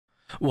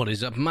What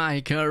is up,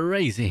 my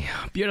crazy,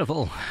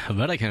 beautiful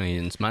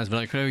Verticonians? My name's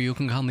Vertico, you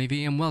can call me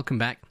V, and welcome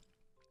back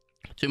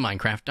to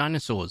Minecraft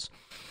Dinosaurs.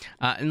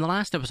 In the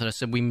last episode, I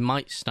said we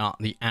might start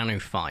the Anu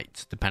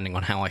fight, depending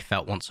on how I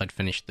felt once I'd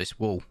finished this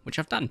wall, which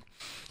I've done.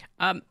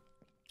 And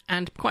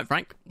quite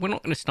frank, we're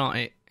not going to start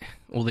it,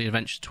 or the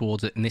adventure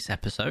towards it, in this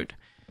episode.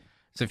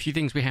 So a few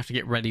things we have to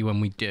get ready when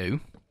we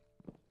do.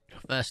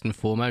 First and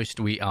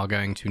foremost, we are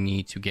going to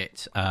need to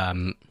get,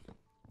 well,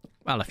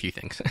 a few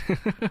things.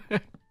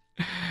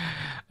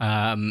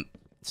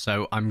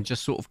 So I'm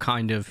just sort of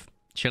kind of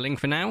chilling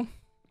for now.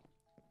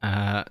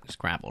 Let's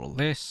grab all of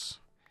this.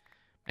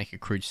 Make a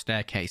crude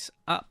staircase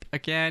up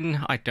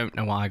again. I don't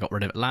know why I got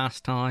rid of it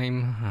last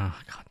time. Oh,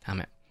 God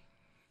damn it.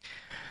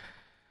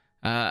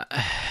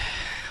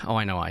 Oh,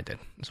 I know I did.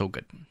 It's all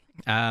good.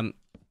 Okay.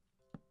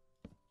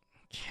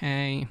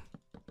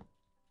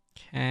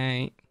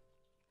 Okay.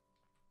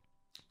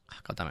 Oh,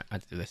 God damn it. I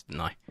had to do this,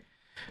 didn't I?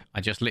 I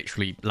just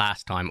literally,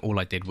 last time, all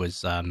I did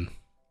was, well,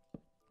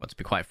 to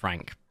be quite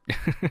frank,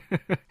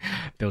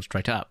 build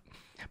straight up.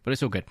 But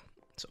it's all good.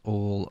 It's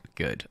all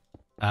good.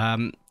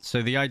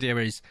 So the idea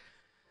is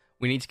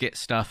we need to get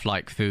stuff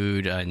like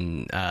food,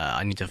 and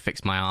I need to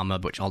fix my armor,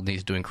 which I'll need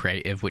to do in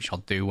creative, which I'll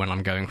do when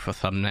I'm going for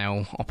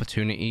thumbnail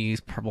opportunities,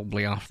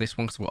 probably after this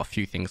one, because I've got a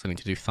few things I need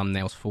to do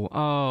thumbnails for.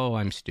 Oh,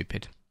 I'm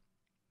stupid.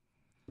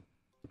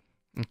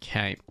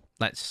 Okay,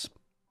 let's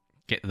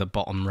get the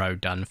bottom row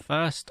done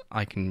first.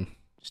 I can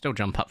still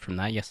jump up from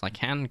there. Yes, I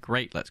can.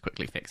 Great, let's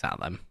quickly fix that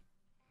then.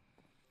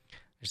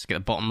 Just get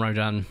the bottom row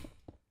done,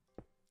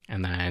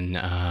 and then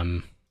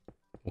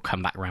we'll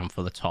come back around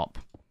for the top.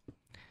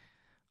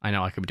 I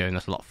know I could be doing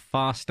this a lot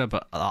faster,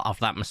 but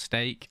after that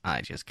mistake,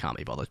 I just can't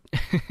be bothered.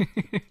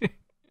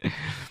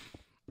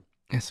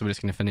 So we're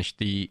just going to finish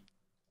the...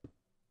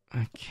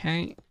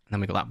 Okay, and then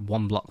we've got that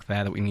one block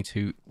there that we need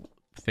to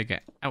figure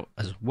out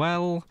as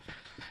well.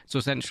 So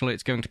essentially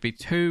it's going to be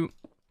two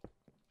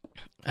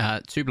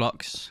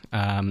blocks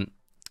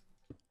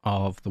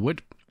of the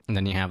wood, and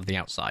then you have the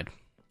outside.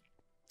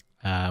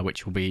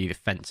 Which will be the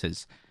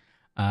fences.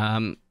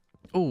 Oh,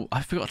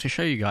 I forgot to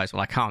show you guys.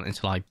 Well, I can't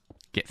until I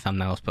get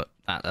thumbnails, but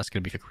that's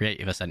going to be for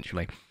creative,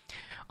 essentially.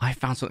 I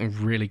found something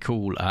really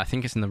cool. I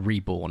think it's in the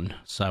reborn,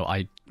 so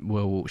I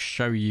will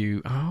show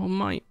you. Oh,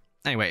 my.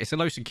 Anyway, it's a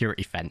low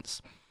security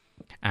fence,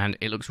 and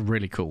it looks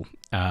really cool.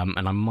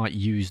 And I might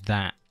use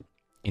that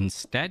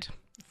instead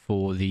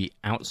for the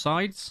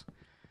outsides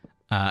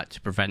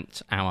to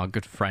prevent our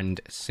good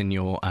friend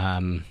Senior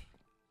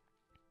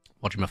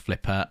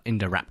Flipper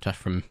Indoraptor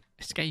from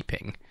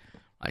escaping.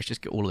 Let's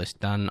just get all this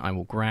done. I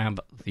will grab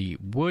the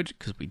wood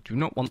because we do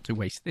not want to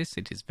waste this.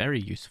 It is very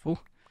useful.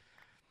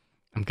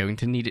 I'm going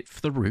to need it for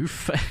the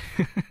roof.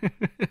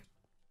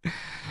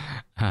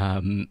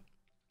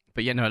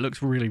 But yeah, no, it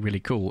looks really, really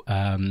cool.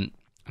 And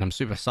I'm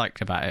super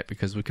psyched about it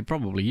because we could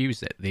probably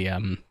use it,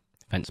 the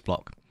fence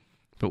block.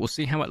 But we'll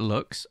see how it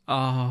looks.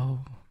 Oh,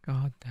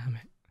 God damn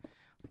it.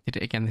 Did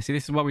it again. See,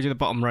 this is why we do the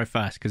bottom row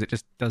first, because it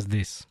just does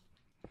this.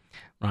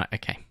 Right,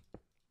 okay.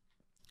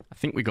 I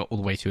think we got all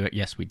the way to it.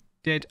 Yes, we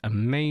did.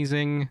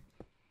 Amazing.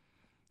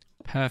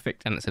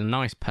 Perfect. And it's a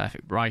nice,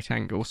 perfect right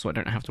angle, so I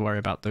don't have to worry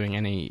about doing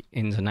any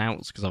ins and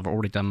outs, because I've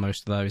already done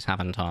most of those,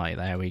 haven't I?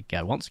 There we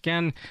go. Once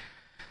again,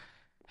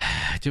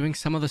 doing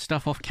some of the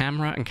stuff off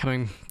camera and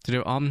coming to do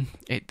it on,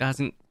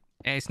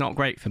 it's not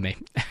great for me.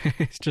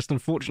 It's just,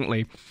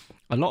 unfortunately,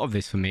 a lot of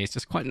this for me is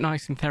just quite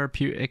nice and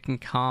therapeutic and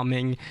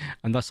calming,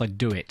 and thus I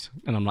do it.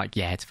 And I'm like,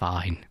 yeah, it's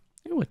fine.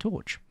 Oh, a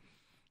torch.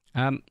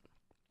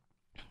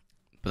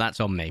 But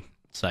that's on me.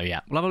 So yeah,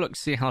 we'll have a look to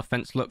see how the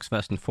fence looks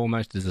first and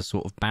foremost as a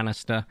sort of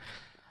banister.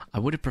 I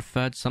would have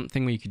preferred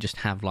something where you could just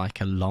have like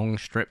a long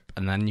strip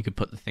and then you could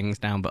put the things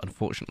down, but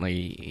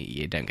unfortunately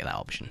you don't get that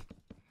option.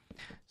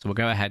 So we'll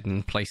go ahead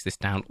and place this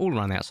down all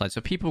around the outside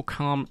so people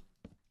can't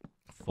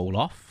fall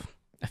off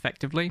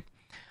effectively.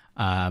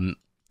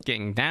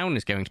 Getting down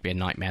is going to be a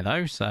nightmare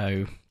though,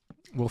 so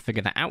we'll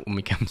figure that out when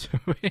we come to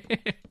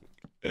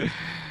it.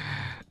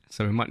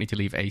 So we might need to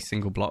leave a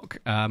single block.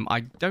 I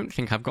don't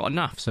think I've got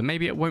enough, so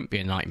maybe it won't be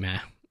a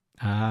nightmare.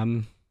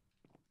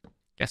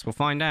 Guess we'll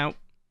find out.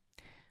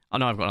 Oh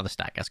no, I've got another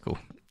stack. That's cool.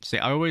 See,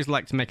 I always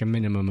like to make a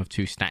minimum of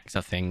 2 stacks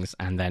of things,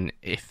 and then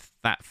if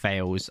that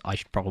fails, I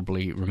should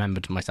probably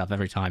remember to myself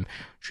every time,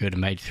 should have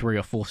made 3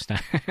 or 4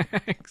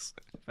 stacks.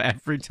 But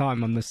every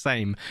time I'm the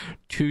same,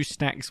 2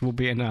 stacks will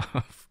be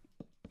enough.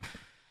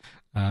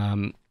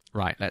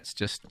 Right, let's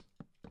just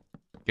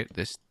get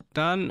this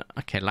done.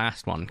 Okay,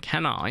 last one.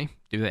 Can I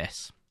do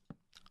this?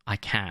 I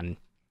can.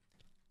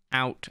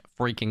 Out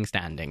freaking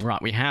standing.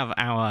 Right, we have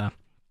our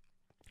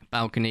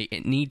balcony.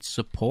 It needs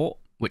support,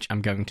 which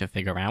I'm going to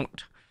figure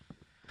out.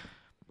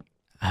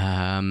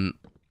 I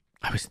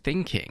was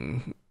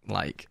thinking,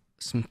 like,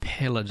 some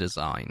pillar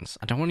designs.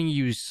 I don't want to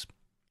use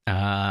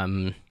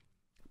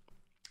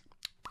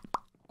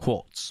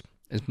quartz.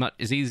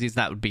 As easy as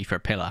that would be for a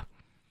pillar.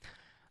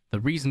 The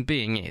reason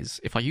being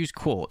is, if I use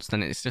quartz,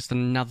 then it's just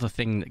another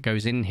thing that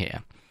goes in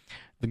here.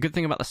 The good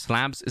thing about the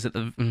slabs is that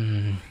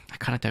I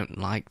kind of don't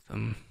like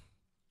them.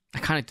 I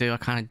kind of do, I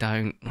kind of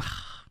don't.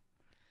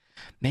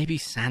 Maybe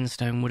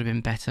sandstone would have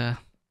been better.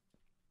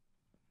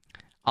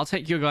 I'll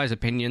take your guys'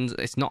 opinions.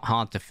 It's not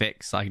hard to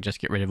fix. I can just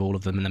get rid of all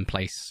of them and then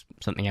place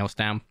something else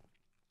down.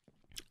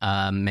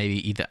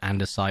 Maybe either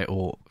andesite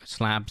or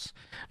slabs.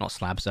 Not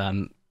slabs,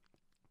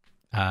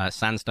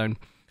 sandstone.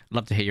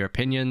 Love to hear your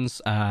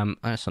opinions.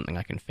 That's something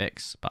I can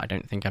fix, but I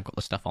don't think I've got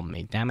the stuff on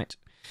me. Damn it.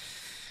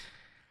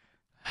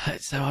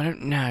 So I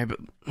don't know, but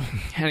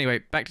anyway,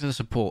 back to the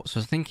support. So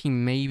I was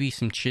thinking maybe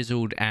some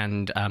chiseled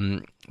and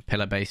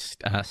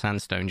pillar-based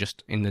sandstone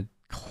just in the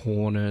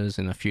corners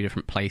in a few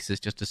different places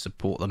just to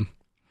support them.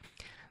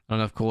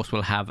 And of course,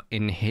 we'll have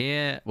in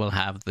here, we'll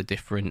have the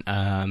different,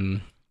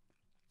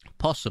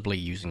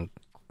 possibly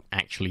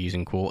actually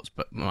using quartz,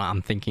 but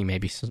I'm thinking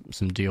maybe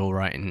some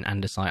diorite and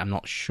andesite. I'm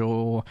not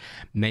sure.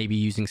 Maybe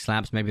using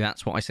slabs. Maybe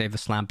that's what I save the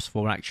slabs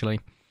for, actually,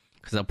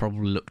 because they'll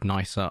probably look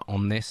nicer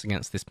on this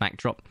against this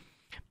backdrop.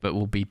 But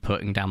we'll be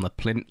putting down the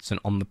plinths, and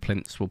on the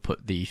plinths we'll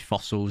put the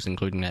fossils,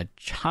 including a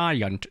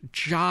giant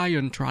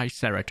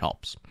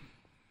triceratops.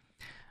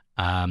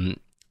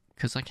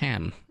 Because I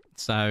can.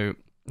 So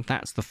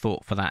that's the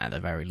thought for that at the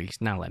very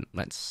least. Now then,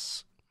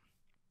 let's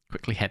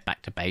quickly head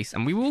back to base,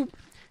 and we will,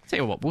 tell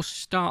you what, we'll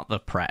start the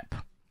prep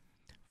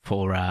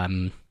for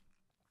the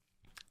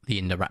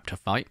Indoraptor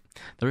fight.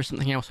 There is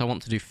something else I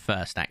want to do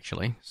first,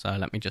 actually, so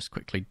let me just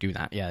quickly do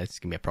that. Yeah, this is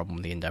going to be a problem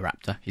with the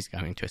Indoraptor. He's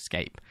going to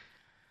escape.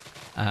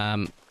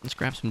 Let's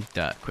grab some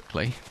dirt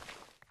quickly.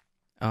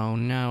 Oh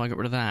no, I got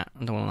rid of that.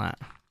 I don't want that.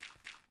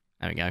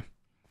 There we go.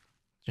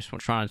 Just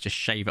trying to just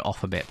shave it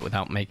off a bit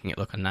without making it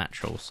look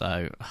unnatural.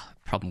 So, the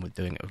problem with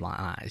doing it like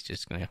that is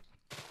just going to...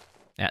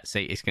 Yeah,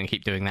 see, it's going to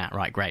keep doing that.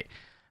 Right, great.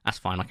 That's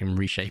fine, I can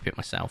reshape it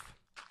myself.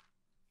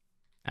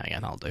 There we go,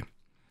 that'll do.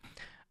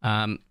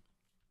 And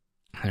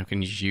we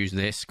can just use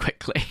this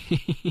quickly.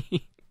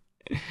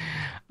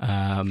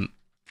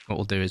 What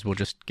we'll do is we'll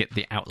just get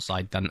the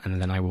outside done,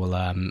 and then I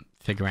will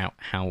figure out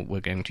how we're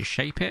going to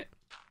shape it.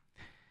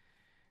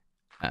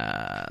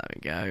 There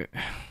we go.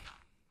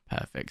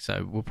 Perfect.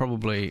 So we'll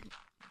probably...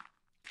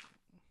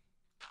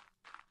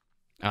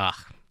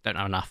 don't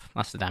have enough.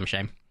 That's a damn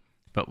shame.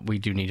 But we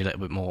do need a little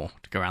bit more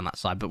to go around that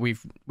side. But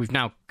we've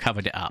now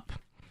covered it up,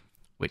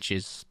 which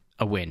is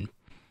a win.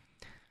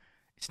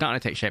 It's starting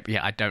to take shape.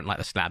 Yeah, I don't like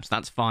the slabs.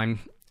 That's fine.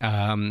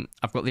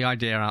 I've got the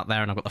idea out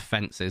there, and I've got the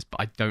fences,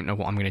 but I don't know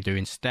what I'm going to do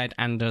instead.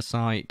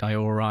 Andesite,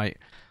 diorite.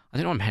 I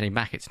don't know. I'm heading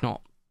back. It's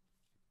not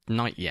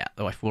night yet,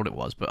 though I thought it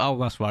was. But oh,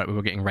 that's right. We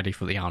were getting ready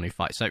for the Arnu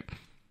fight. So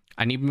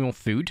I need more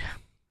food.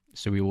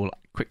 So we will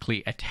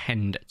quickly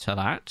attend to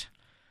that.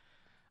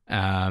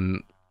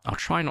 I'll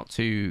try not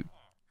to...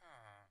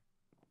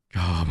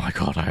 Oh my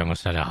god, I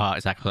almost had a heart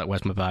attack.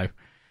 Where's my bow?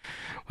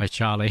 Where's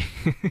Charlie?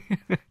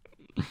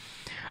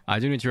 I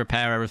do need to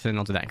repair everything.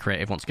 I'll do that in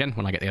creative once again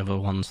when I get the other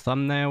one's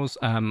thumbnails.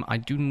 I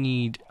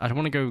don't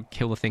want to go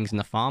kill the things in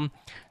the farm.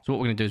 So what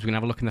we're going to do is we're going to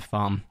have a look in the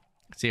farm,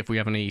 see if we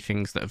have any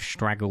things that have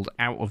straggled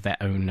out of their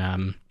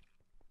own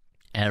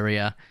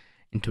area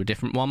into a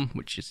different one,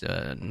 which is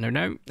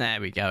no. There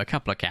we go, a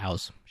couple of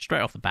cows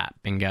straight off the bat.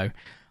 Bingo.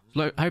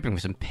 Hoping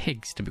for some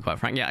pigs, to be quite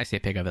frank. Yeah, I see a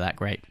pig over there.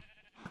 Great,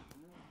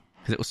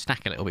 because it will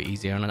stack a little bit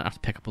easier, and I don't have to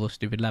pick up all the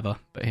stupid leather.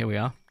 But here we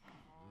are.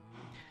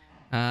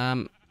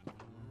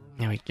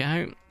 There we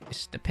go,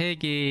 Mr.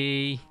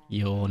 Piggy.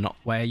 You're not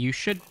where you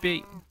should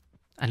be.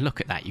 And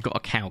look at that, you got a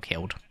cow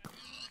killed.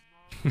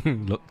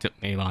 Looked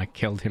at me like I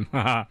killed him.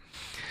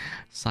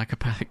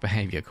 Psychopathic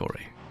behaviour,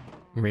 Corey.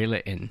 Reel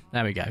it in.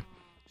 There we go.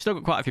 Still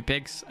got quite a few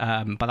pigs.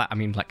 By that I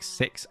mean like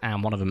 6,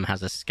 and one of them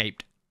has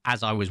escaped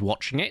as I was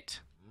watching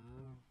it.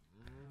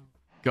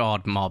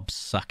 God, mobs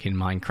suck in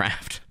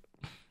Minecraft.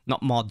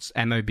 Not mods,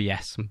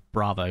 MOBS.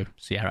 Bravo,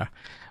 Sierra.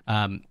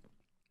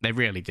 They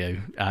really do,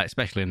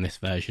 especially in this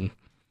version.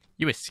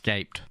 You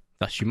escaped,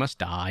 thus you must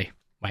die.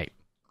 Wait,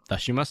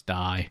 thus you must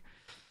die.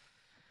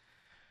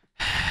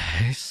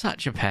 It's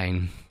such a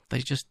pain. They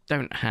just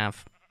don't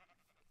have...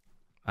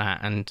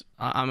 and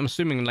I'm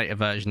assuming in later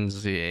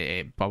versions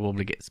it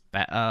probably gets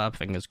better,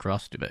 fingers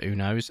crossed, but who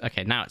knows.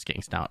 Okay, now it's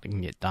starting to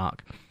get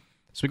dark.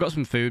 So we got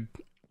some food.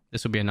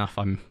 This will be enough,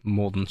 I'm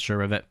more than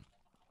sure of it.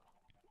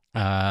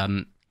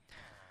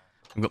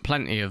 We've got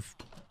plenty of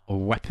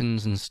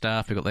weapons and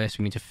stuff. We've got this.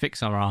 We need to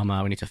fix our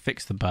armor. We need to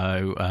fix the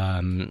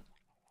bow,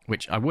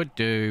 which I would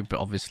do, but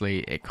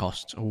obviously it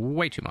costs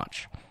way too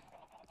much.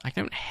 I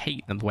don't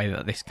hate the way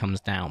that this comes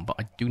down, but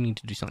I do need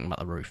to do something about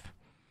the roof.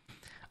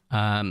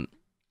 On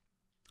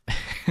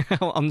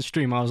the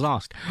stream, I was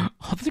asked,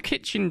 are the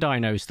kitchen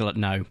dinos still at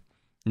no?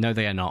 No,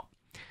 they are not.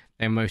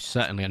 They most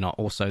certainly are not.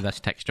 Also,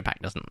 this texture pack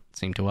doesn't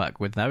seem to work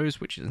with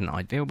those, which isn't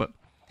ideal, but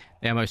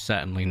they are most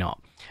certainly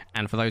not.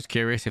 And for those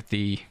curious, if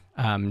the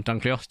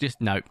Dunkleosteus,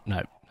 no.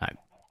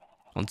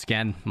 Once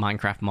again,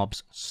 Minecraft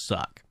mobs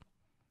suck.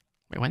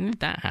 Wait, when did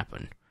that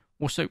happen?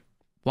 Also,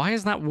 why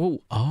is that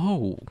wall?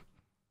 Oh,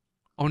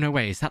 no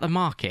way, is that the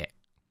market?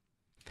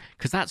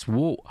 Because that's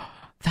wall.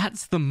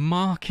 That's the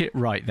market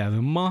right there.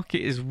 The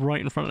market is right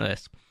in front of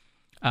this.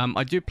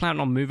 I do plan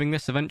on moving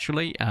this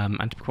eventually, and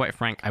to be quite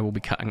frank, I will be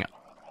cutting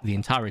the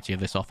entirety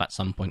of this off at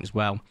some point as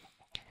well.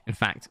 In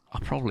fact,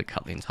 I'll probably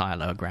cut the entire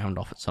lower ground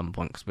off at some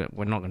point because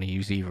we're not going to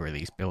use either of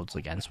these builds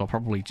again. So I'll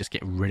probably just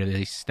get rid of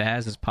these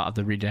stairs as part of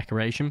the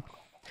redecoration.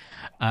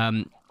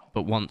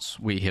 But once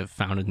we have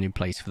found a new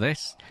place for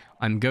this,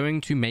 I'm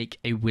going to make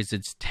a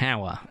wizard's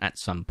tower at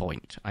some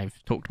point.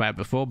 I've talked about it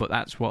before, but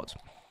that's what...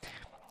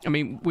 I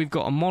mean, we've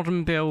got a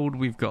modern build,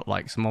 we've got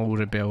like some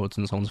older builds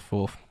and so on and so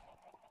forth.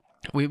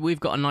 We've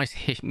got a nice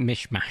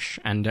mishmash,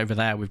 and over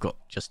there we've got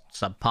just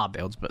subpar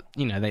builds, but,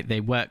 you know, they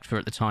worked for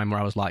at the time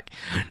where I was like,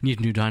 need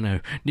a new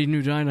dino, need a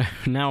new dino.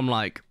 Now I'm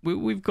like,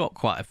 we've got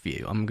quite a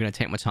few. I'm going to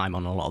take my time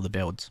on a lot of the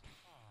builds.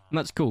 And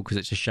that's cool, because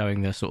it's just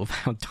showing the sort of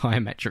how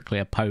diametrically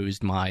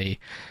opposed my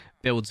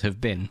builds have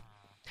been.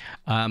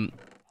 But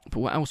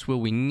what else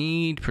will we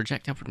need?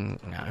 Projectile?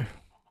 No.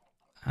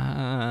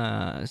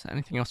 Is there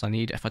anything else I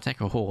need? If I take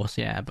a horse,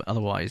 yeah, but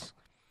otherwise...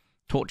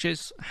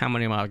 Torches? How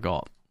many have I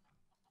got?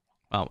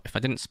 Well, if I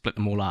didn't split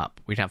them all up,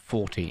 we'd have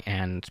 40,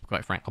 and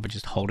quite frankly, I'll be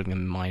just holding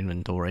them in my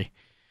inventory.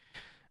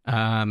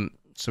 So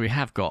we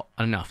have got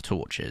enough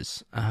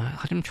torches.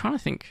 I'm trying to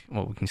think...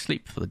 Well, we can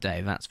sleep for the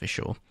day, that's for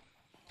sure.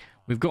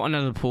 We've got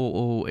another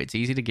portal. It's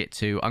easy to get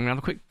to. I'm going to have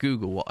a quick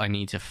Google what I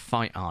need to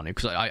fight Arnu,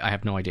 because I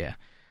have no idea.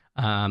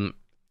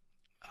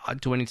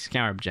 Do I need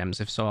scarab gems?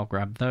 If so, I'll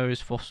grab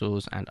those.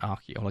 Fossils and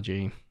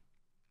archaeology.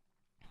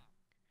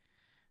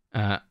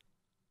 Arnu.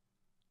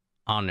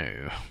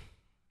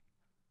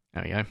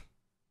 There we go.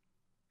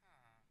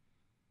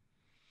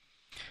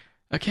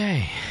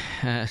 Okay,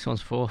 so on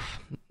forth.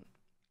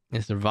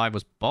 Is the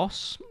Revival's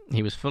boss.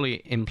 He was fully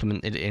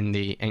implemented in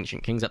the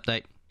Ancient Kings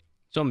update.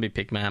 Zombie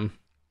Pigman.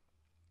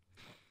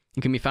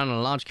 He can be found in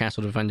a large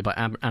castle defended by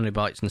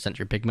Anubites and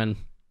Century Pigmen.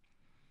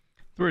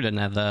 Through the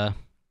Nether.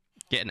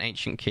 Get an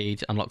ancient key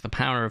to unlock the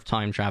power of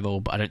time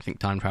travel, but I don't think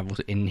time travel's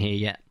in here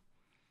yet.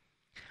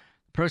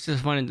 The process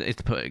of finding is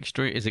to put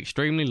is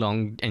extremely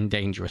long and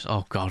dangerous.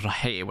 Oh god, I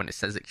hate it when it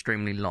says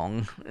extremely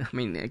long. I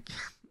mean,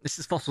 this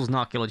is Fossils and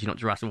Archaeology, not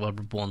Jurassic World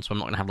Reborn, so I'm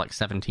not going to have like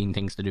 17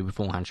 things to do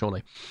beforehand,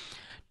 surely.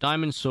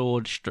 Diamond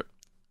sword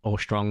or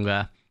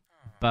stronger.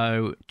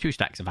 Bow, 2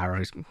 stacks of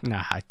arrows.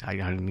 No, I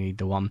only need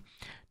the one.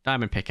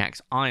 Diamond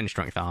pickaxe, iron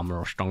strength armor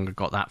or stronger.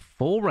 Got that.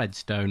 4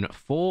 redstone,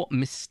 4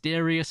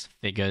 mysterious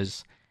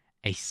figures,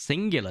 a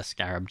singular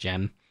scarab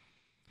gem,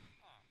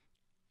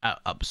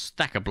 a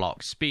stack of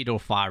blocks, speed or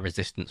fire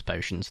resistance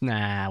potions.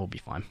 Nah, we'll be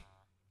fine.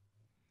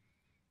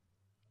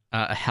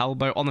 A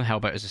hellboat. On the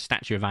hellboat is a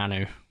statue of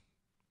Anu.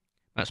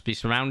 Must be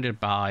surrounded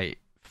by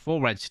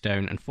 4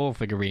 redstone and 4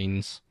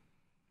 figurines.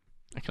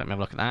 Okay, let me have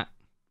a look at that.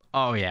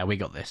 Oh yeah, we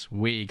got this.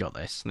 We got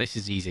this. This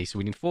is easy. So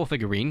we need 4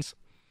 figurines.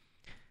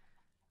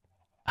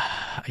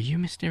 Are you a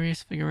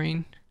mysterious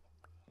figurine?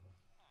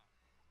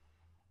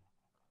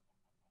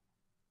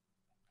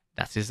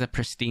 That is a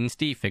pristine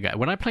Steve figure.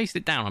 When I placed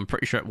it down, I'm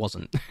pretty sure it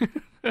wasn't.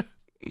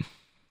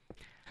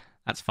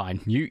 That's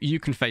fine. You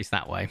can face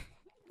that way.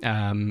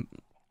 How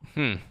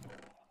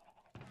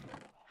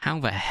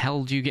the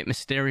hell do you get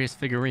mysterious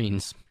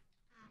figurines?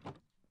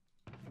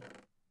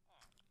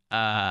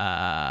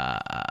 No.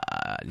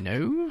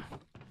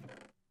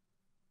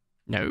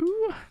 No.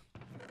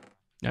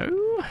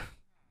 No.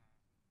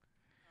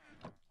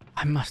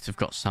 I must have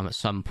got some at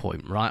some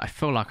point, right? I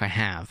feel like I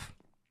have.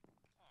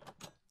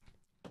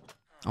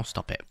 I'll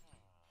stop it.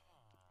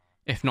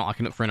 If not, I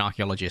can look for an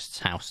archaeologist's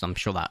house. I'm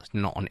sure that's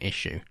not an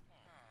issue.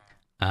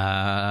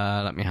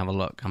 Let me have a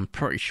look. I'm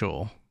pretty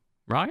sure.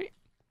 Right?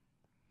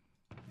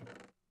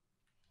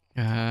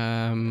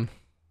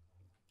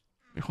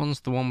 Which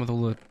one's the one with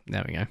all the...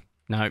 There we go.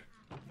 No.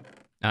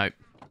 No.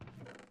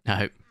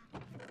 No.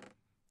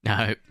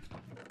 No.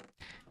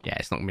 Yeah,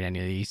 it's not going to be any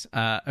of these.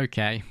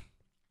 Okay.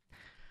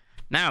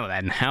 Now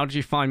then, how did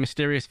you find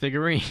mysterious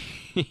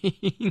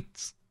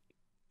figurines?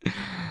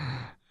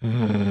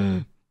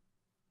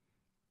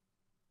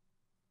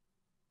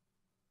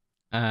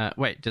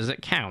 Wait, does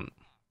it count?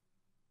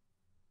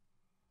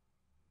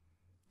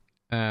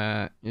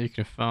 You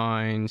can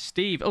find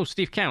Steve. Oh,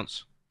 Steve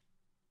counts.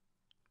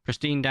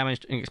 Pristine,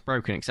 damaged, and it's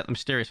broken, except the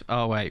mysterious...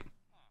 Oh, wait.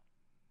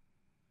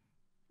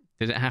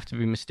 Does it have to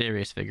be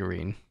mysterious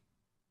figurine?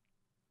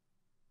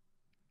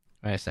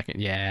 Wait a second.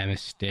 Yeah,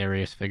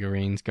 mysterious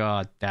figurines.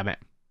 God damn it.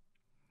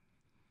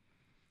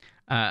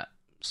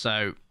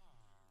 So,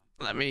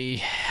 let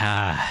me...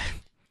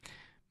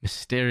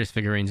 mysterious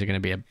figurines are going to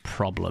be a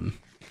problem.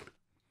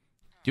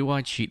 Do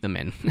I cheat them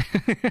in?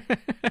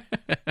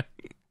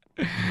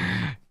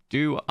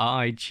 Do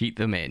I cheat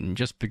them in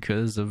just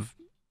because of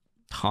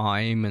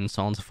time and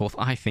so on and so forth?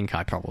 I think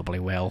I probably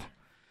will.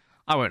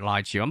 I won't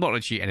lie to you. I'm not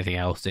going to cheat anything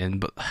else in,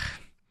 but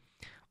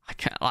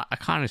I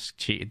kind of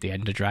cheated the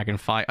Ender Dragon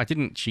fight. I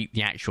didn't cheat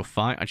the actual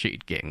fight. I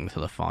cheated getting to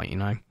the fight, you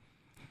know.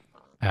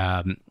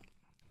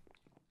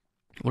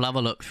 We'll have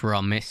a look through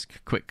our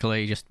MISC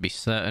quickly, just to be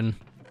certain.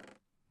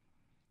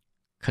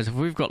 Because if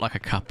we've got like a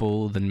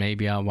couple, then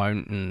maybe I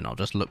won't, and I'll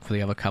just look for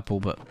the other couple,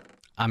 but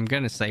I'm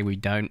going to say we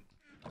don't.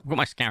 I've got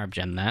my scarab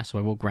gem there, so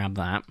I will grab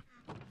that.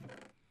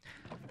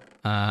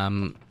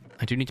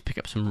 I do need to pick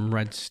up some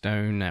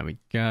redstone. There we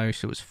go.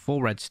 So it was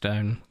 4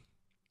 redstone,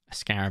 a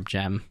scarab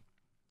gem.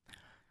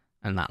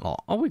 and that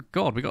lot. Oh my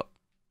god, we got...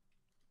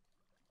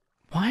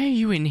 Why are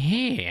you in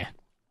here?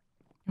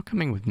 You're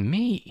coming with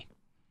me.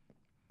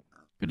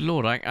 Good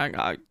lord,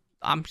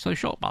 I'm so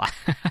shocked by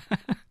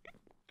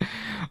that.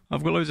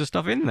 I've got loads of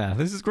stuff in there.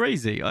 This is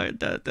crazy. I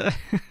know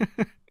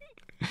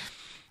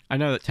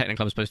that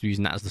technically I'm supposed to be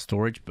using that as the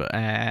storage, but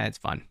it's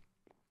fine.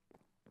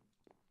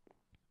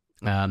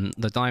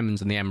 The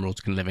diamonds and the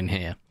emeralds can live in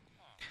here.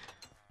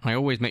 I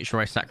always make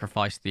sure I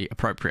sacrifice the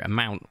appropriate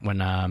amount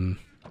when...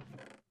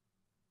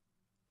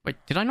 Wait,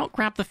 did I not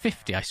grab the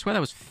 50? I swear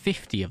there was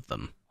 50 of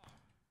them.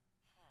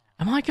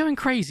 Am I going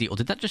crazy, or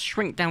did that just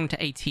shrink down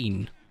to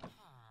 18?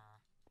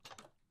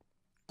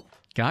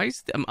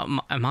 Guys,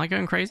 am I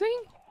going crazy?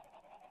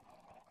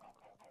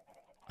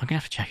 I'm gonna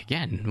have to check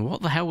again.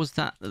 What the hell was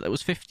that? That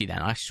was 50 then.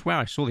 I swear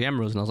I saw the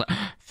emeralds and I was like,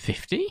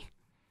 50?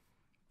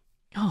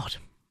 God,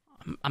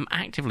 I'm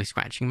actively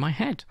scratching my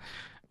head.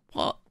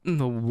 What in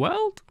the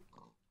world?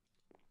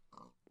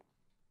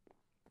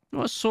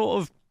 What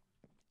sort of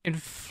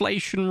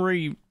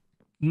inflationary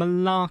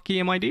malarkey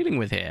am I dealing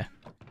with here?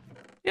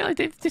 Yeah,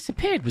 they've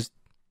disappeared. Was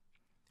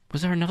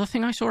there another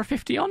thing I saw a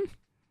 50 on?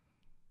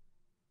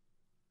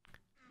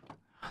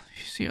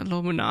 You see,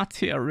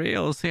 Illuminati are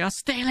real. They are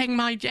stealing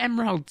my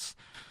emeralds.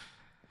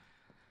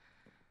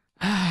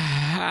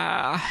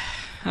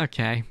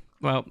 Okay,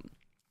 well,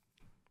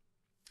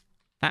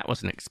 that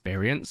was an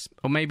experience.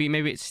 Or maybe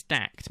it's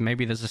stacked.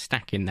 Maybe there's a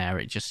stack in there.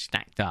 It just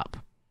stacked up.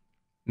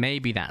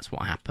 Maybe that's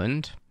what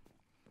happened.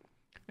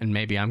 And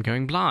maybe I'm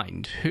going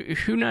blind.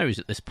 Who knows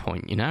at this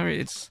point, you know?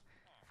 It's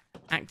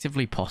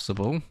actively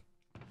possible.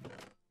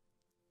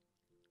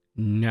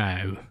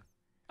 No.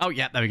 Oh,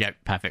 yeah, there we go.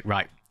 Perfect,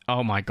 right.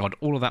 Oh my god,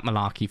 all of that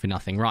malarkey for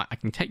nothing. Right, I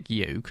can take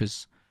you,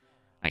 because...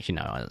 Actually,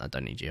 no, I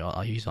don't need you.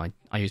 I'll use my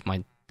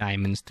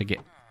diamonds to get...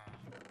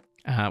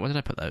 where did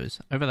I put those?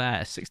 Over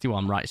there,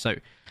 61. Right, so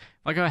if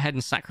I go ahead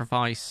and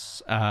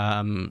sacrifice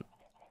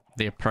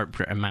the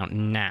appropriate amount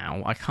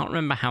now, I can't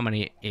remember how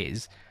many it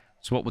is.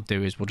 So what we'll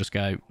do is we'll just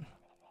go...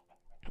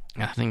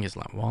 I think it's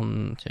like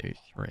 1, 2,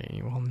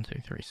 3, 1, 2,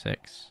 3,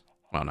 6.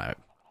 Well, no.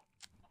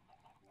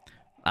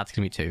 That's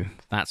going to be 2.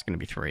 That's going to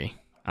be 3.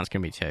 That's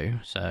going to be 2.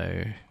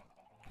 So,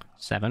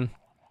 7.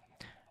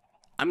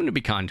 I'm going to be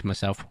kind to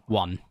myself.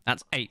 1.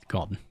 That's 8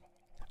 gone.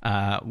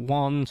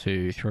 1,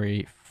 2,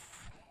 3,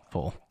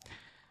 4.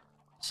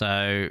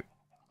 So,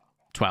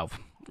 12.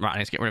 Right,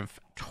 let's get rid of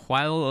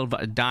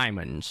 12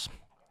 diamonds.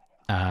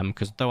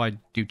 Because though I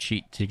do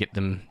cheat to get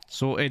them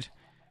sorted...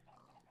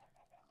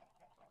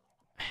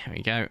 Here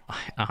we go.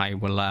 I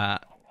will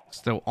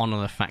still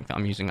honour the fact that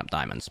I'm using up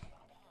diamonds.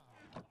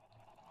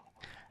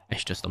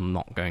 It's just I'm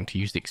not going to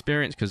use the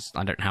experience because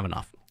I don't have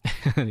enough.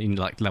 In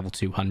like level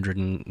 200,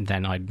 and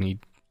then I'd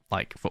need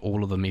like for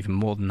all of them even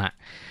more than that.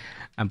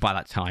 And by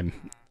that time,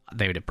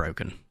 they would have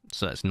broken.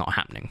 So it's not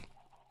happening.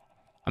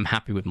 I'm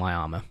happy with my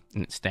armour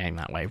and it's staying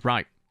that way.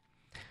 Right.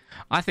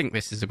 I think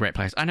this is a great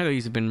place. I know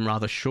these have been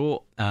rather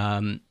short,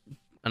 and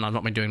I've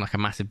not been doing like a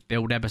massive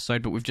build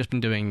episode, but we've just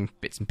been doing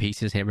bits and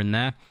pieces here and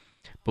there.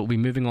 But we'll be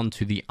moving on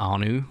to the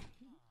Anu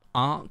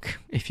arc,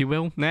 if you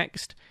will,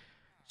 next.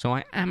 So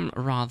I am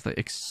rather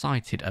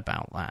excited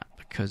about that,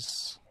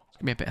 because it's going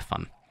to be a bit of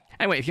fun.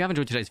 Anyway, if you have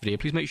enjoyed today's video,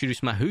 please make sure you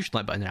smash the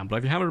like button down below.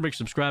 If you haven't already,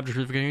 subscribe,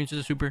 just going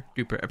to super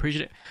duper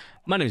appreciate it.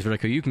 My name is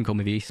Vertico, you can call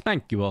me V.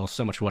 Thank you all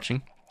so much for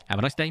watching. Have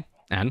a nice day,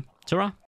 and ta-ra!